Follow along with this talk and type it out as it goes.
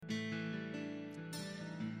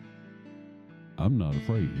I'm not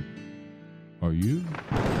afraid. Are you?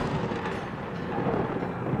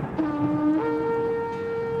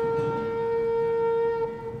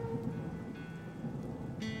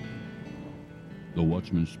 The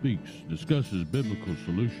Watchman Speaks discusses biblical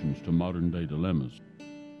solutions to modern-day dilemmas.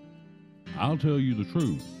 I'll tell you the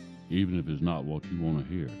truth, even if it's not what you want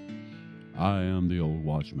to hear. I am the old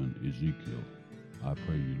watchman, Ezekiel. I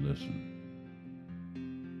pray you listen.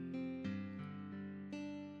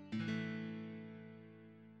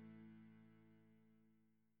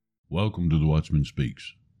 Welcome to The Watchman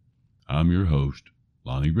Speaks. I'm your host,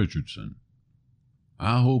 Lonnie Richardson.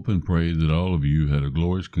 I hope and pray that all of you had a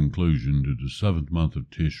glorious conclusion to the 7th month of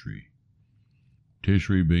Tishri.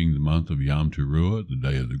 Tishri being the month of Yom Teruah, the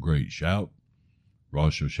day of the Great Shout,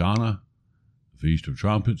 Rosh Hashanah, the Feast of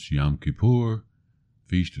Trumpets, Yom Kippur,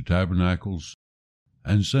 Feast of Tabernacles,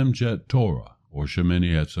 and Simchat Torah, or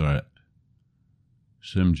Shemini Atzeret.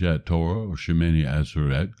 Simchat Torah, or Shemini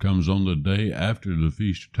Atzeret, comes on the day after the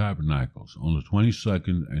Feast of Tabernacles, on the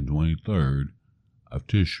 22nd and 23rd of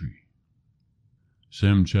Tishri.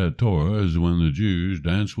 Simchat Torah is when the Jews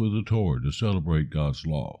dance with the Torah to celebrate God's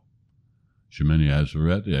law. Shemini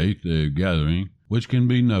Atzeret, the 8th day of gathering, which can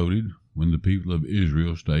be noted when the people of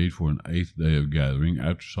Israel stayed for an 8th day of gathering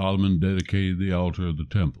after Solomon dedicated the altar of the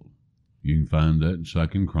temple. You can find that in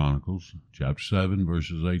 2 Chronicles, chapter 7,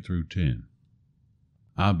 verses 8 through 10.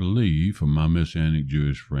 I believe, from my Messianic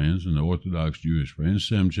Jewish friends and the Orthodox Jewish friends,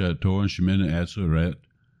 Simchat Torah and Shemini Atzeret,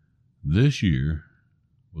 this year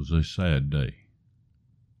was a sad day.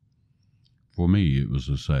 For me, it was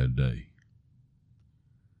a sad day.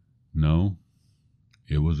 No,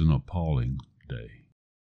 it was an appalling day.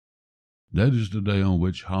 That is the day on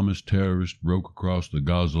which Hamas terrorists broke across the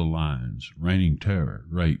Gaza lines, raining terror,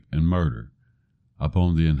 rape, and murder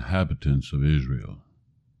upon the inhabitants of Israel.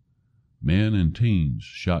 Men and teens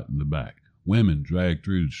shot in the back, women dragged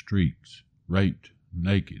through the streets, raped,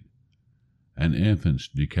 naked, and infants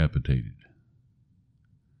decapitated.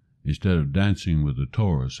 Instead of dancing with the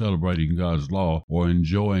Torah, celebrating God's law, or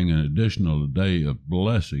enjoying an additional day of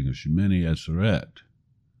blessing of Shemini Atzeret,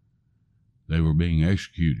 they were being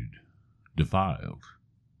executed, defiled,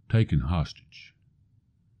 taken hostage.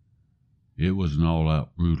 It was an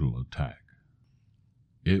all-out brutal attack.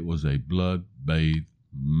 It was a blood-bathed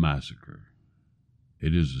massacre.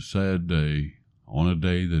 It is a sad day on a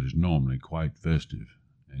day that is normally quite festive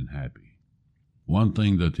and happy. One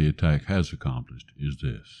thing that the attack has accomplished is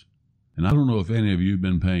this, and I don't know if any of you have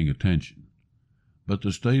been paying attention, but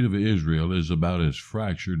the state of Israel is about as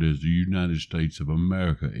fractured as the United States of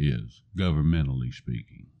America is, governmentally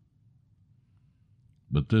speaking.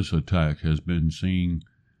 But this attack has been seeing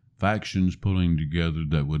factions pulling together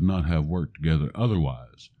that would not have worked together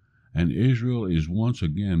otherwise, and Israel is once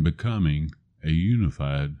again becoming a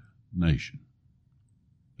unified nation.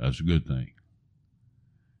 That's a good thing.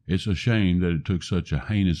 It's a shame that it took such a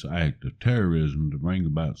heinous act of terrorism to bring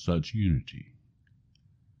about such unity.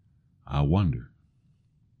 I wonder,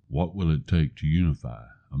 what will it take to unify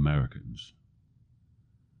Americans?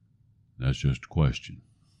 That's just a question.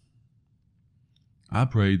 I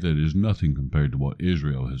pray that it is nothing compared to what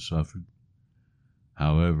Israel has suffered.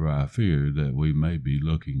 However, I fear that we may be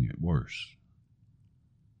looking at worse.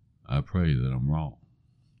 I pray that I'm wrong.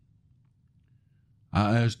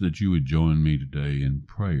 I ask that you would join me today in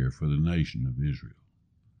prayer for the nation of Israel,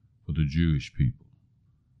 for the Jewish people,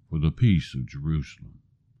 for the peace of Jerusalem,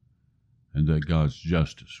 and that God's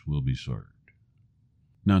justice will be served.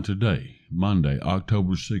 Now today, Monday,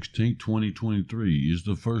 October 16, 2023, is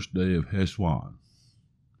the first day of Heshvan.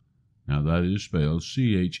 Now that is spelled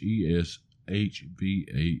Cheshvan,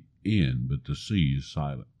 but the C is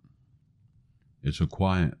silent. It's a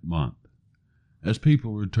quiet month, as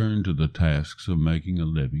people return to the tasks of making a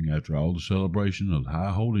living after all the celebration of the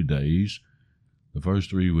high holy days, the first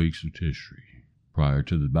 3 weeks of Tishri. Prior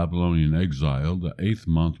to the Babylonian exile, the 8th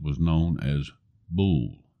month was known as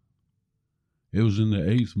Bul. It was in the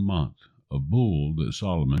 8th month of Bul that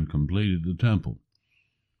Solomon completed the temple.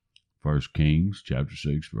 1 Kings chapter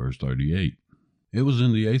 6, verse 38. It was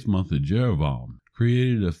in the 8th month that Jeroboam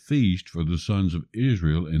created a feast for the sons of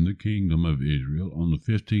Israel in the kingdom of Israel on the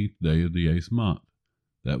 15th day of the 8th month.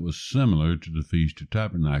 That was similar to the Feast of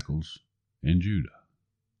Tabernacles in Judah.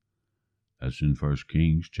 That's in 1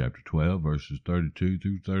 Kings chapter 12, verses 32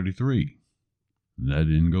 through 33. And that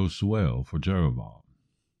didn't go so well for Jeroboam.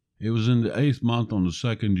 It was in the 8th month on the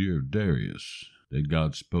 2nd year of Darius that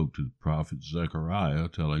God spoke to the prophet Zechariah,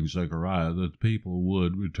 telling Zechariah that the people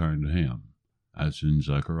would return to him. That's in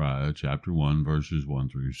Zechariah chapter 1, verses 1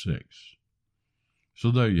 through 6. So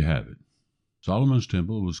there you have it. Solomon's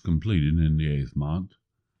temple was completed in the 8th month.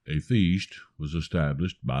 A feast was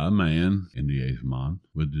established by a man in the 8th month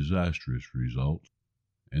with disastrous results,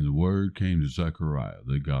 and the word came to Zechariah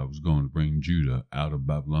that God was going to bring Judah out of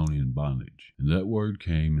Babylonian bondage, and that word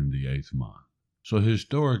came in the 8th month. So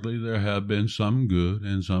historically there have been some good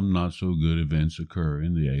and some not so good events occur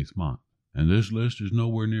in the 8th month, and this list is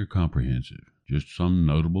nowhere near comprehensive, just some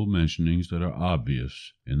notable mentionings that are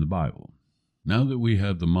obvious in the Bible. Now that we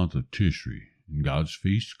have the month of Tishri and God's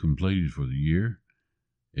feasts completed for the year,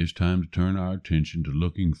 it's time to turn our attention to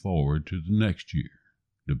looking forward to the next year.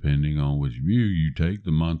 Depending on which view you take,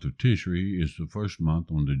 the month of Tishri is the first month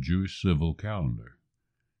on the Jewish civil calendar.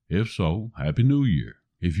 If so, Happy New Year.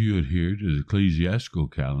 If you adhere to the ecclesiastical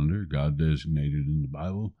calendar God designated in the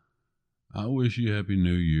Bible, I wish you Happy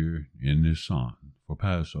New Year in Nisan for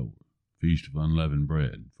Passover, Feast of Unleavened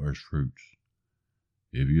Bread, First Fruits.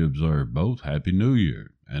 If you observe both, Happy New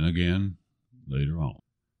Year, and again later on.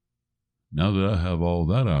 Now that I have all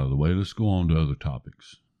that out of the way, let's go on to other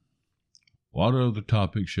topics. What other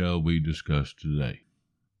topics shall we discuss today?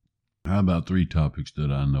 How about 3 topics that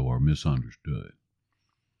I know are misunderstood?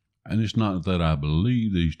 And it's not that I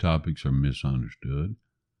believe these topics are misunderstood.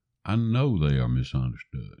 I know they are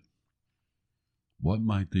misunderstood. What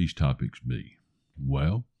might these topics be?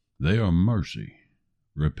 Well, they are mercy,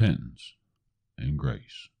 repentance, and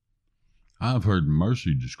grace. I've heard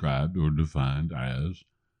mercy described or defined as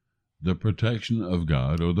the protection of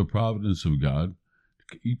God or the providence of God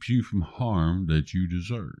keeps you from harm that you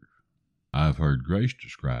deserve. I've heard grace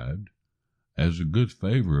described as a good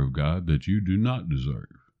favor of God that you do not deserve.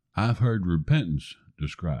 I've heard repentance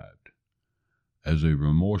described as a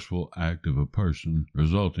remorseful act of a person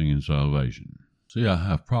resulting in salvation. See, I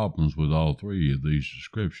have problems with all 3 of these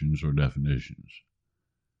descriptions or definitions.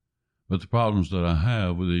 But the problems that I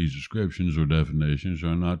have with these descriptions or definitions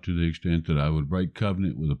are not to the extent that I would break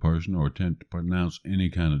covenant with a person or attempt to pronounce any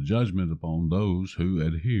kind of judgment upon those who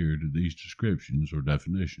adhere to these descriptions or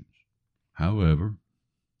definitions. However,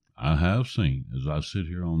 I have seen, as I sit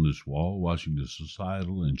here on this wall watching the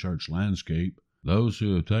societal and church landscape, those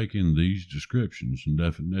who have taken these descriptions and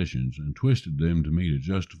definitions and twisted them to meet a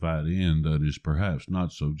justified end that is perhaps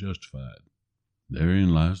not so justified.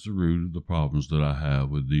 Therein lies the root of the problems that I have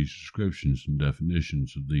with these descriptions and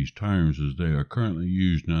definitions of these terms as they are currently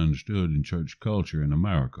used and understood in church culture in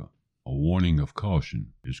America. A warning of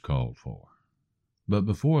caution is called for. But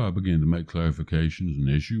before I begin to make clarifications and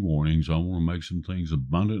issue warnings, I want to make some things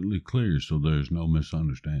abundantly clear so there is no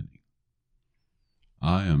misunderstanding.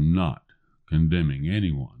 I am not condemning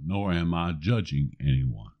anyone, nor am I judging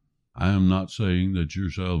anyone. I am not saying that your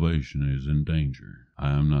salvation is in danger.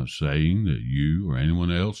 I am not saying that you or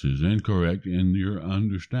anyone else is incorrect in your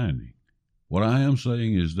understanding. What I am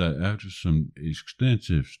saying is that after some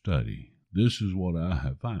extensive study, this is what I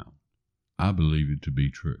have found. I believe it to be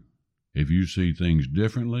true. If you see things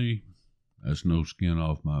differently, that's no skin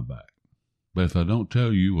off my back. But if I don't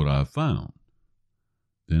tell you what I've found,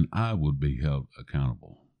 then I would be held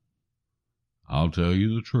accountable. I'll tell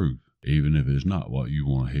you the truth, even if it's not what you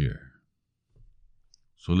want to hear.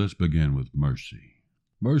 So let's begin with mercy.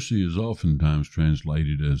 Mercy is oftentimes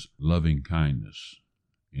translated as loving kindness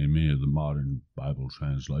in many of the modern Bible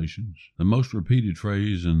translations. The most repeated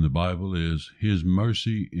phrase in the Bible is, His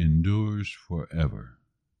mercy endures forever.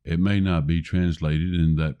 It may not be translated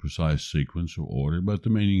in that precise sequence or order, but the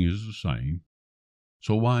meaning is the same.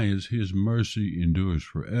 So why is His mercy endures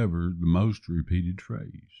forever the most repeated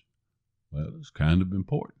phrase? Well, it's kind of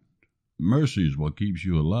important. Mercy is what keeps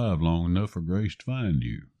you alive long enough for grace to find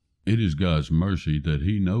you. It is God's mercy that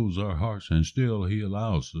He knows our hearts and still He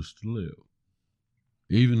allows us to live.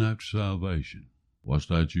 Even after salvation. What's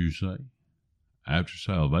that you say? After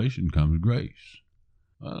salvation comes grace.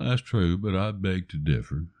 Well, that's true, but I beg to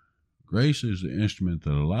differ. Grace is the instrument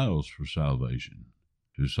that allows for salvation.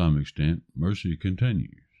 To some extent, mercy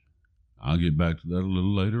continues. I'll get back to that a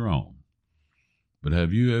little later on. But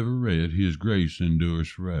have you ever read, His grace endures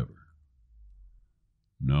forever?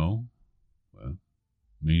 No? Well,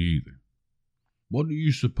 me either. What do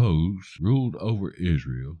you suppose ruled over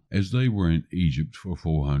Israel as they were in Egypt for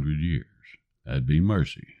 400 years? That'd be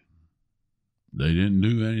mercy. They didn't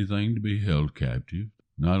do anything to be held captive.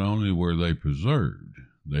 Not only were they preserved,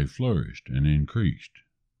 they flourished and increased.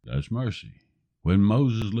 That's mercy. When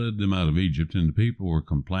Moses led them out of Egypt and the people were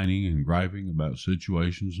complaining and griping about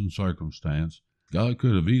situations and circumstance, God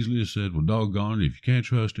could have easily said, well, doggone it, if you can't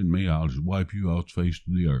trust in me, I'll just wipe you off the face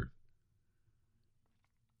of the earth.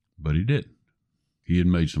 But He didn't. He had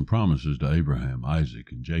made some promises to Abraham,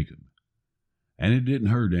 Isaac, and Jacob. And it didn't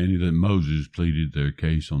hurt any that Moses pleaded their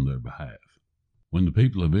case on their behalf. When the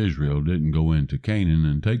people of Israel didn't go into Canaan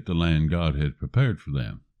and take the land God had prepared for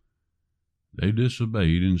them, They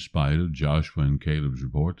disobeyed in spite of Joshua and Caleb's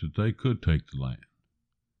report that they could take the land.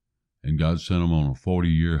 And God sent them on a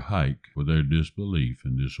 40-year hike for their disbelief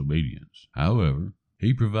and disobedience. However,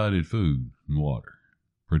 He provided food and water,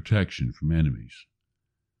 protection from enemies.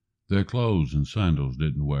 Their clothes and sandals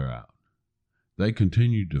didn't wear out. They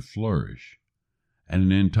continued to flourish, and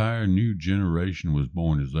an entire new generation was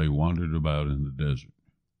born as they wandered about in the desert.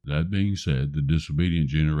 That being said, the disobedient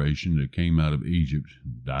generation that came out of Egypt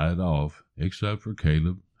died off, except for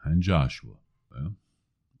Caleb and Joshua. Well,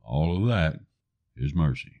 all of that is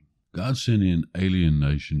mercy. God sent in alien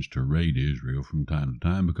nations to raid Israel from time to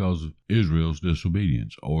time because of Israel's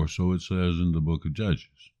disobedience, or so it says in the book of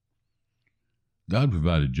Judges. God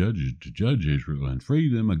provided judges to judge Israel and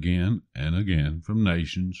free them again and again from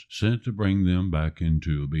nations sent to bring them back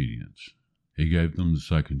into obedience. He gave them the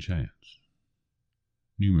second chance,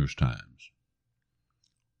 numerous times.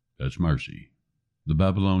 That's mercy. The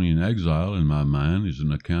Babylonian exile, in my mind, is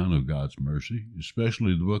an account of God's mercy,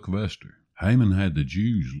 especially the book of Esther. Haman had the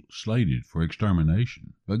Jews slated for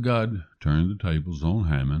extermination, but God turned the tables on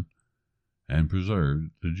Haman and preserved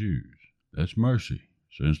the Jews. That's mercy,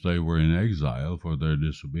 since they were in exile for their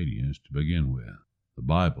disobedience to begin with. The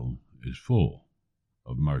Bible is full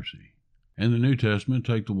of mercy. In the New Testament,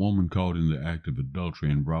 take the woman caught in the act of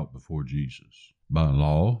adultery and brought before Jesus. By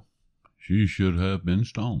law, she should have been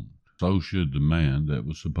stoned. So should the man that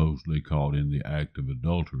was supposedly caught in the act of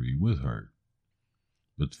adultery with her.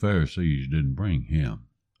 But the Pharisees didn't bring him.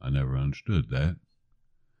 I never understood that.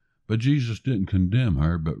 But Jesus didn't condemn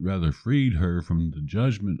her, but rather freed her from the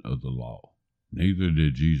judgment of the law. Neither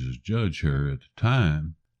did Jesus judge her at the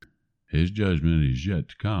time. His judgment is yet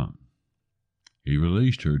to come. He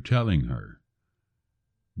released her, telling her,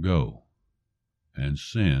 "Go and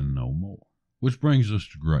sin no more." Which brings us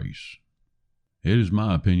to grace. It is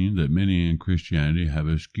my opinion that many in Christianity have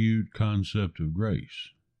a skewed concept of grace.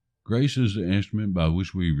 Grace is the instrument by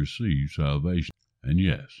which we receive salvation. And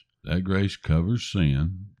yes, that grace covers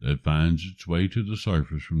sin that finds its way to the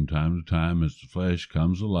surface from time to time as the flesh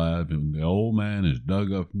comes alive and the old man is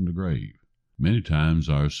dug up from the grave. Many times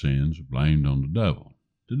our sins are blamed on the devil.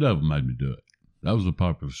 The devil made me do it. That was a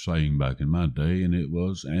popular saying back in my day, and it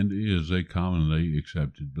was and is a commonly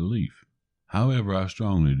accepted belief. However, I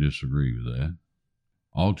strongly disagree with that.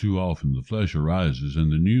 All too often the flesh arises,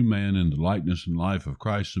 and the new man in the likeness and life of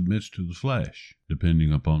Christ submits to the flesh.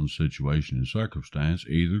 Depending upon the situation and circumstance,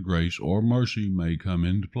 either grace or mercy may come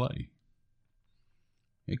into play.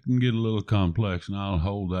 It can get a little complex, and I'll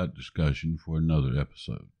hold that discussion for another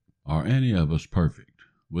episode. Are any of us perfect,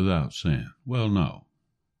 without sin? Well, no,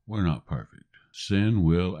 we're not perfect. Sin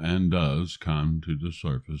will and does come to the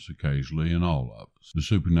surface occasionally in all of us. The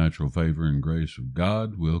supernatural favor and grace of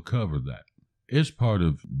God will cover that. It's part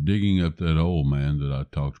of digging up that old man that I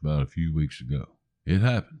talked about a few weeks ago. It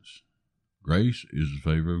happens. Grace is the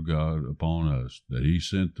favor of God upon us, that He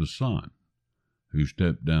sent the Son, who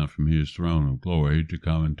stepped down from His throne of glory to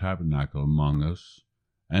come and tabernacle among us,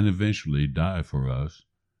 and eventually die for us,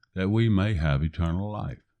 that we may have eternal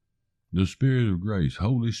life. The Spirit of grace,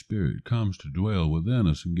 Holy Spirit, comes to dwell within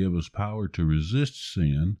us and give us power to resist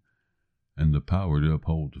sin and the power to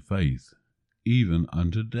uphold the faith, even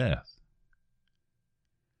unto death.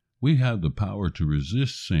 We have the power to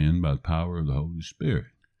resist sin by the power of the Holy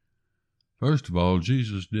Spirit. First of all,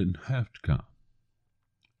 Jesus didn't have to come.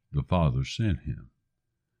 The Father sent Him.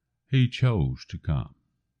 He chose to come.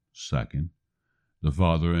 Second, the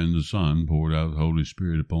Father and the Son poured out the Holy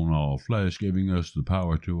Spirit upon all flesh, giving us the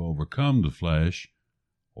power to overcome the flesh,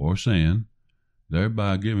 or sin,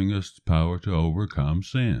 thereby giving us the power to overcome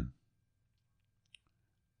sin.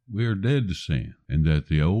 We are dead to sin, and that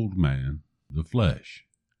the old man, the flesh,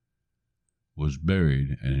 was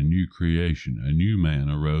buried, and a new creation, a new man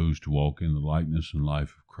arose to walk in the likeness and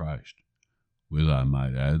life of Christ, with, I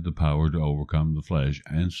might add, the power to overcome the flesh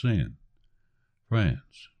and sin.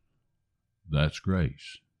 Friends, that's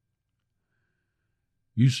grace.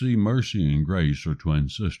 You see, mercy and grace are twin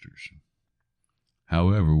sisters.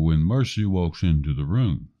 However, when mercy walks into the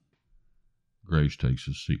room, grace takes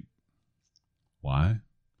a seat. Why?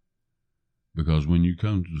 Because when you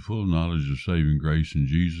come to the full knowledge of saving grace in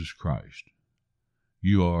Jesus Christ,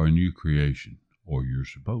 you are a new creation, or you're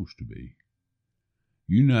supposed to be.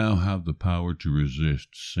 You now have the power to resist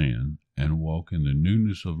sin and walk in the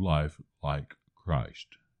newness of life like Christ.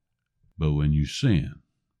 But when you sin,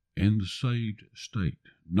 in the saved state,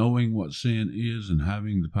 knowing what sin is and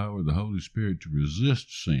having the power of the Holy Spirit to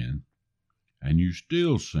resist sin, and you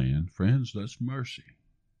still sin, friends, that's mercy.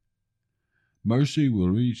 Mercy will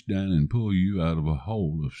reach down and pull you out of a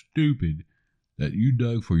hole of stupid that you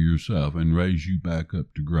dug for yourself and raise you back up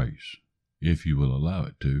to grace. if you will allow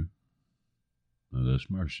it to. Now that's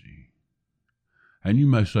mercy. And you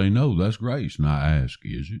may say, no, that's grace. And I ask,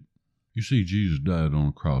 is it? You see, Jesus died on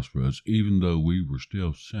the cross for us, even though we were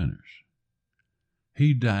still sinners.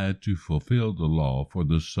 He died to fulfill the law for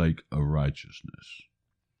the sake of righteousness.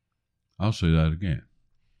 I'll say that again.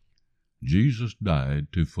 Jesus died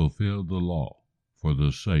to fulfill the law for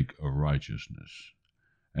the sake of righteousness.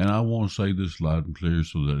 And I want to say this loud and clear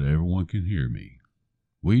so that everyone can hear me.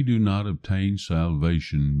 We do not obtain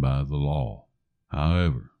salvation by the law.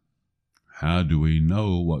 However, how do we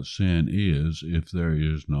know what sin is if there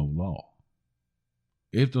is no law?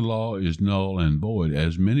 If the law is null and void,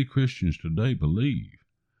 as many Christians today believe,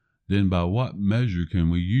 then by what measure can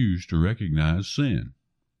we use to recognize sin?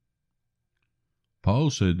 Paul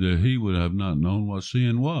said that he would have not known what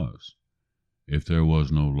sin was if there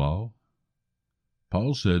was no law.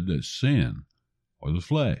 Paul said that sin, or the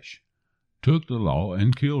flesh, took the law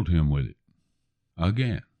and killed him with it.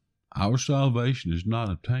 Again, our salvation is not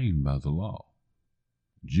obtained by the law.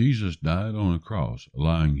 Jesus died on a cross,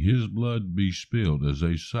 allowing his blood to be spilled as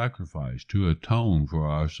a sacrifice to atone for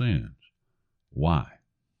our sins. Why?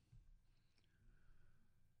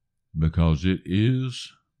 Because it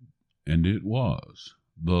is, and it was,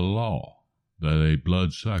 the law that a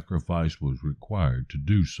blood sacrifice was required to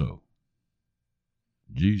do so.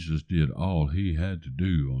 Jesus did all he had to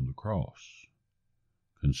do on the cross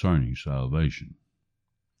concerning salvation.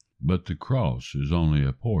 But the cross is only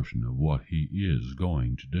a portion of what he is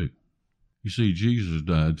going to do. You see, Jesus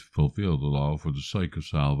died to fulfill the law for the sake of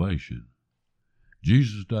salvation.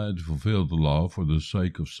 Jesus died to fulfill the law for the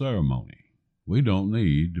sake of ceremony. We don't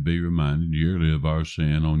need to be reminded yearly of our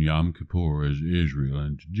sin on Yom Kippur as Israel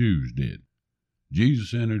and the Jews did.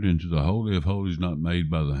 Jesus entered into the Holy of Holies not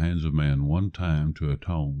made by the hands of man one time to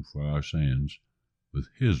atone for our sins with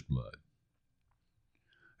his blood.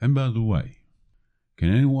 And by the way,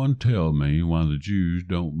 can anyone tell me why the Jews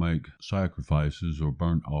don't make sacrifices or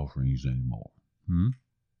burnt offerings anymore?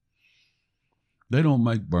 They don't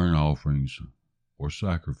make burnt offerings or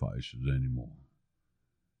sacrifices anymore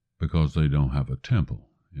because they don't have a temple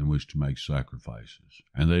in which to make sacrifices,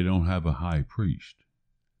 and they don't have a high priest.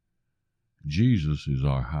 Jesus is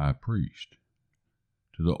our high priest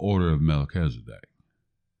to the order of Melchizedek,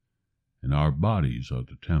 and our bodies are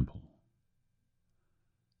the temple.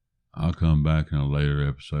 I'll come back in a later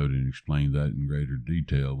episode and explain that in greater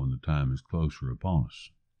detail when the time is closer upon us.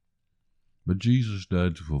 But Jesus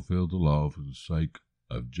died to fulfill the law for the sake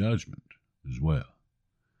of judgment as well.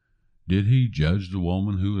 Did he judge the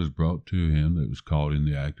woman who was brought to him that was caught in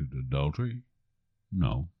the act of adultery?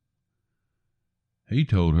 No. He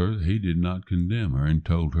told her that he did not condemn her and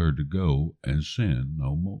told her to go and sin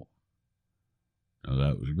no more. Now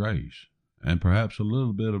that was grace, and perhaps a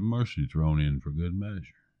little bit of mercy thrown in for good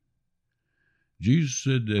measure. Jesus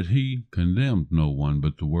said that he condemned no one,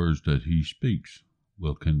 but the words that he speaks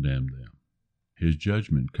will condemn them. His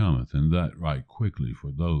judgment cometh, and that right quickly for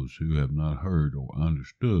those who have not heard or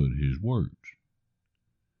understood his words.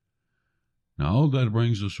 Now all that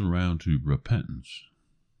brings us around to repentance.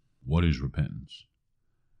 What is repentance?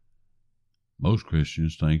 Most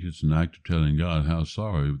Christians think it's an act of telling God how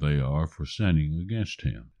sorry they are for sinning against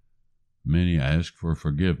him. Many ask for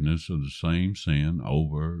forgiveness of the same sin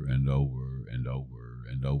over and over and over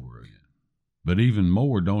and over again. But even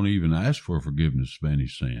more don't even ask for forgiveness of any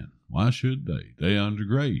sin. Why should they? They are under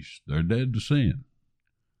grace. They're dead to sin.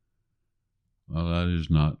 Well, that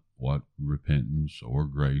is not what repentance or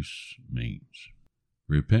grace means.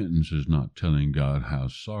 Repentance is not telling God how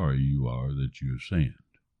sorry you are that you have sinned.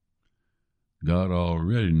 God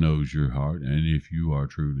already knows your heart and if you are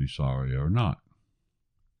truly sorry or not.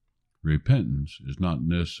 Repentance is not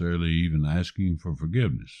necessarily even asking for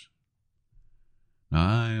forgiveness. Now,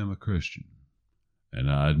 I am a Christian, and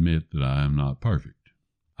I admit that I am not perfect.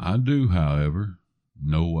 I do, however,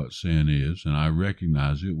 know what sin is, and I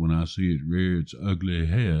recognize it when I see it rear its ugly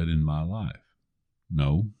head in my life.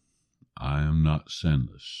 No, I am not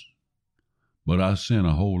sinless, but I sin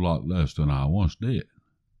a whole lot less than I once did.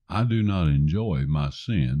 I do not enjoy my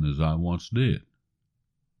sin as I once did.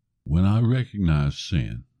 When I recognize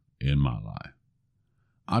sin in my life,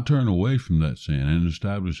 I turn away from that sin and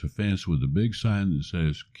establish a fence with a big sign that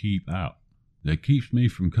says, "Keep out." That keeps me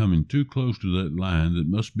from coming too close to that line that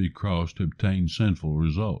must be crossed to obtain sinful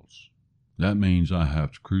results. That means I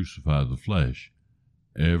have to crucify the flesh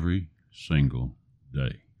every single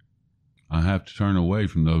day. I have to turn away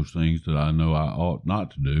from those things that I know I ought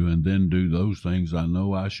not to do and then do those things I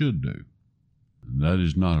know I should do. And that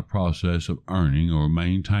is not a process of earning or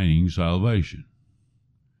maintaining salvation.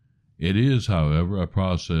 It is, however, a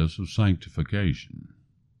process of sanctification.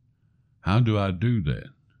 How do I do that?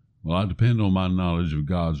 Well, I depend on my knowledge of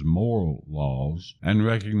God's moral laws and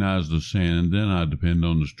recognize the sin, and then I depend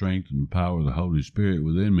on the strength and the power of the Holy Spirit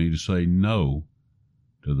within me to say no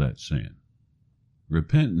to that sin.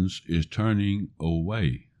 Repentance is turning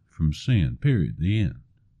away from sin, period, the end.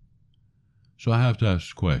 So I have to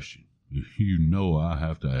ask the question. You know I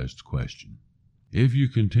have to ask the question. If you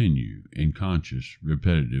continue in conscious,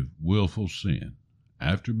 repetitive, willful sin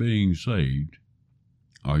after being saved,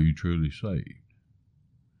 are you truly saved?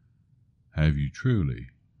 Have you truly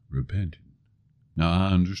repented? Now,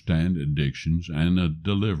 I understand addictions and a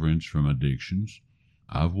deliverance from addictions.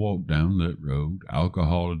 I've walked down that road.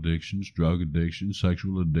 Alcohol addictions, drug addictions,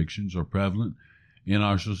 sexual addictions are prevalent in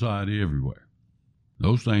our society everywhere.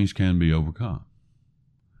 Those things can be overcome.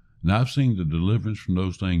 And I've seen the deliverance from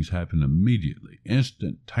those things happen immediately,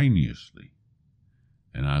 instantaneously.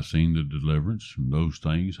 And I've seen the deliverance from those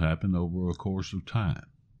things happen over a course of time.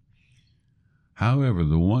 However,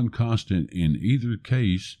 the one constant in either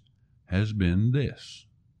case has been this.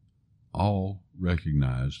 All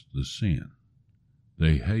recognized the sin.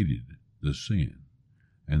 They hated the sin,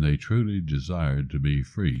 and they truly desired to be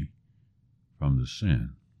free from the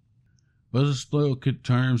sin. But let's look at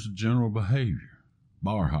terms of general behavior.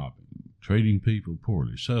 Bar hopping, treating people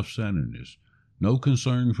poorly, self-centeredness, no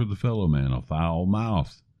concern for the fellow man, a foul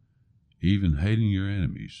mouth, even hating your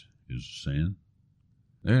enemies is a sin.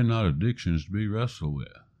 They are not addictions to be wrestled with.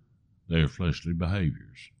 They are fleshly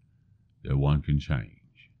behaviors that one can change.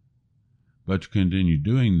 But to continue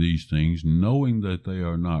doing these things, knowing that they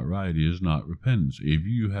are not right, is not repentance. If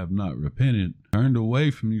you have not repented, turned away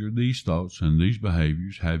from these thoughts and these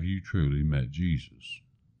behaviors, have you truly met Jesus?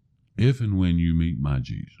 If and when you meet my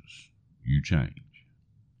Jesus, you change.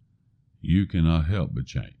 You cannot help but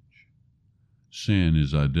change. Sin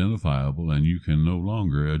is identifiable and you can no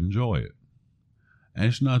longer enjoy it. And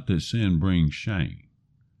it's not that sin brings shame.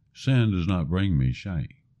 Sin does not bring me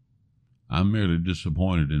shame. I'm merely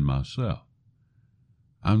disappointed in myself.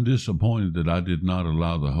 I'm disappointed that I did not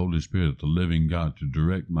allow the Holy Spirit of the living God to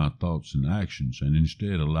direct my thoughts and actions, and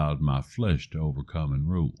instead allowed my flesh to overcome and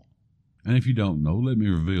rule. And if you don't know, let me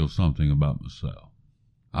reveal something about myself.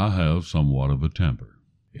 I have somewhat of a temper.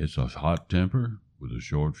 It's a hot temper with a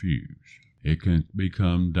short fuse. It can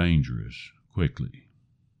become dangerous quickly.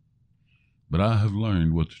 But I have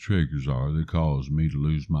learned what the triggers are that cause me to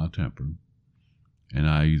lose my temper, and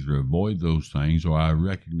I either avoid those things or I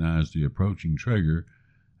recognize the approaching trigger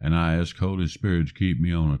and I ask Holy Spirit to keep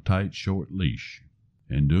me on a tight, short leash.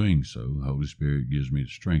 In doing so, the Holy Spirit gives me the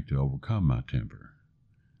strength to overcome my temper,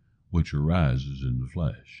 which arises in the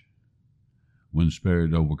flesh. When the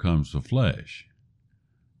Spirit overcomes the flesh,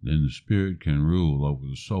 then the Spirit can rule over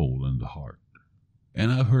the soul and the heart.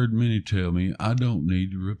 And I've heard many tell me I don't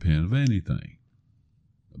need to repent of anything.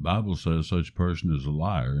 The Bible says such a person is a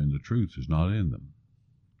liar and the truth is not in them.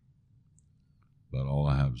 But all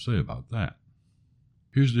I have to say about that.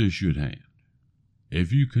 Here's the issue at hand.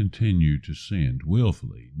 If you continue to sin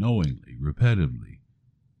willfully, knowingly, repetitively,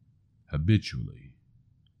 habitually,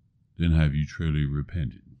 then have you truly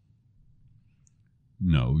repented?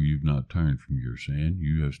 No, you've not turned from your sin.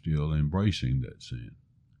 You are still embracing that sin.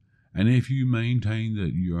 And if you maintain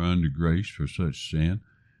that you are under grace for such sin,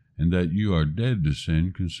 and that you are dead to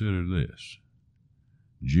sin, consider this.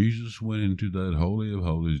 Jesus went into that Holy of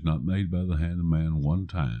Holies not made by the hand of man one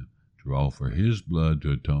time to offer his blood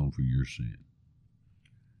to atone for your sin.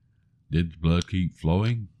 Did the blood keep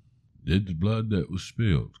flowing? Did the blood that was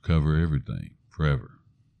spilled cover everything forever?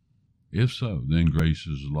 If so, then grace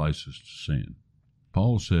is a license to sin.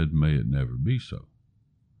 Paul said, may it never be so.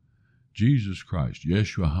 Jesus Christ,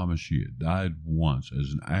 Yeshua HaMashiach, died once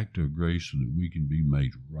as an act of grace so that we can be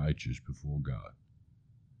made righteous before God.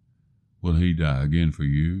 Will he die again for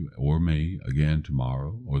you or me again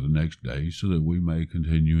tomorrow or the next day so that we may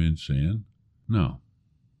continue in sin? No.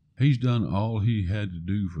 He's done all he had to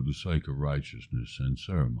do for the sake of righteousness and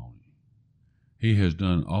ceremony. He has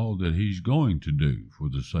done all that he's going to do for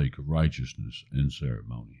the sake of righteousness and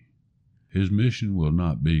ceremony. His mission will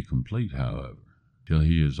not be complete, however, till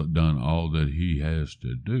he has done all that he has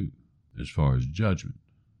to do as far as judgment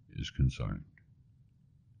is concerned.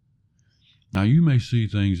 Now, you may see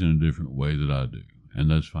things in a different way that I do,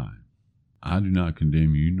 and that's fine. I do not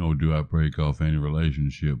condemn you, nor do I break off any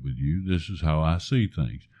relationship with you. This is how I see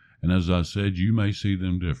things, and as I said, you may see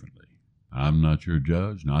them differently. I'm not your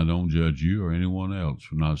judge, and I don't judge you or anyone else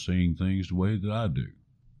for not seeing things the way that I do.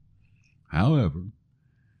 However,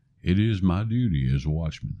 it is my duty as a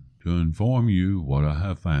watchman to inform you what I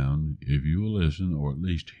have found, if you will listen or at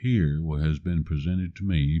least hear what has been presented to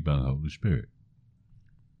me by the Holy Spirit.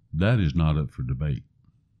 That is not up for debate.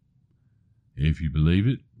 If you believe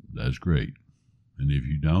it, that's great. And if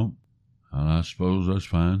you don't, I suppose that's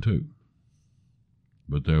fine too.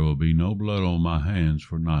 But there will be no blood on my hands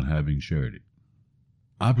for not having shared it.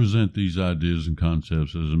 I present these ideas and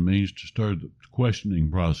concepts as a means to stir the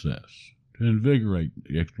questioning process, to invigorate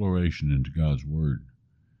the exploration into God's Word,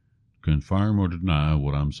 confirm or deny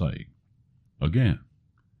what I'm saying. Again,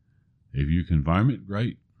 if you confirm it,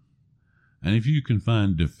 great. And if you can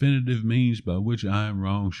find definitive means by which I am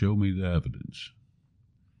wrong, show me the evidence.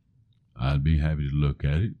 I'd be happy to look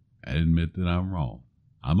at it and admit that I'm wrong.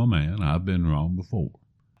 I'm a man. I've been wrong before.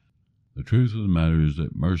 The truth of the matter is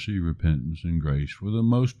that mercy, repentance, and grace, for the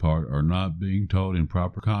most part, are not being taught in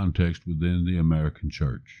proper context within the American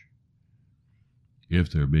church,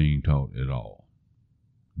 if they're being taught at all.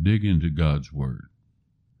 Dig into God's Word.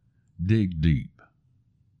 Dig deep.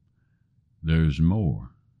 There is more.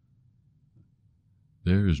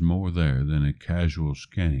 There is more there than a casual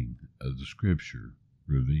scanning of the Scripture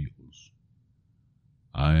reveals.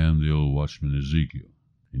 I am the old watchman Ezekiel,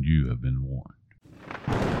 and you have been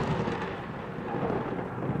warned.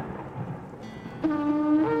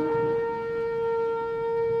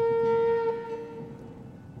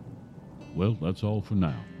 Well, that's all for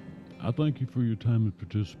now. I thank you for your time and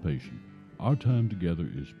participation. Our time together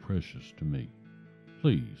is precious to me.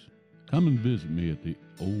 Please, come and visit me at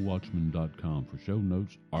theoldwatchman.com for show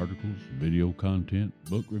notes, articles, video content,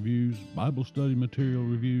 book reviews, Bible study material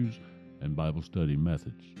reviews, and Bible study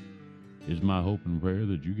methods. It's my hope and prayer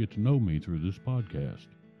that you get to know me through this podcast.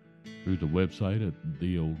 Through the website at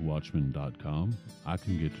theoldwatchman.com, I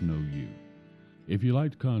can get to know you. If you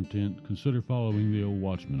like the content, consider following The Old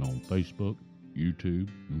Watchman on Facebook, YouTube,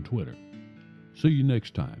 and Twitter. See you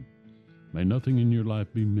next time. May nothing in your life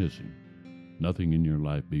be missing. Nothing in your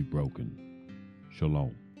life be broken.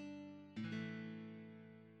 Shalom.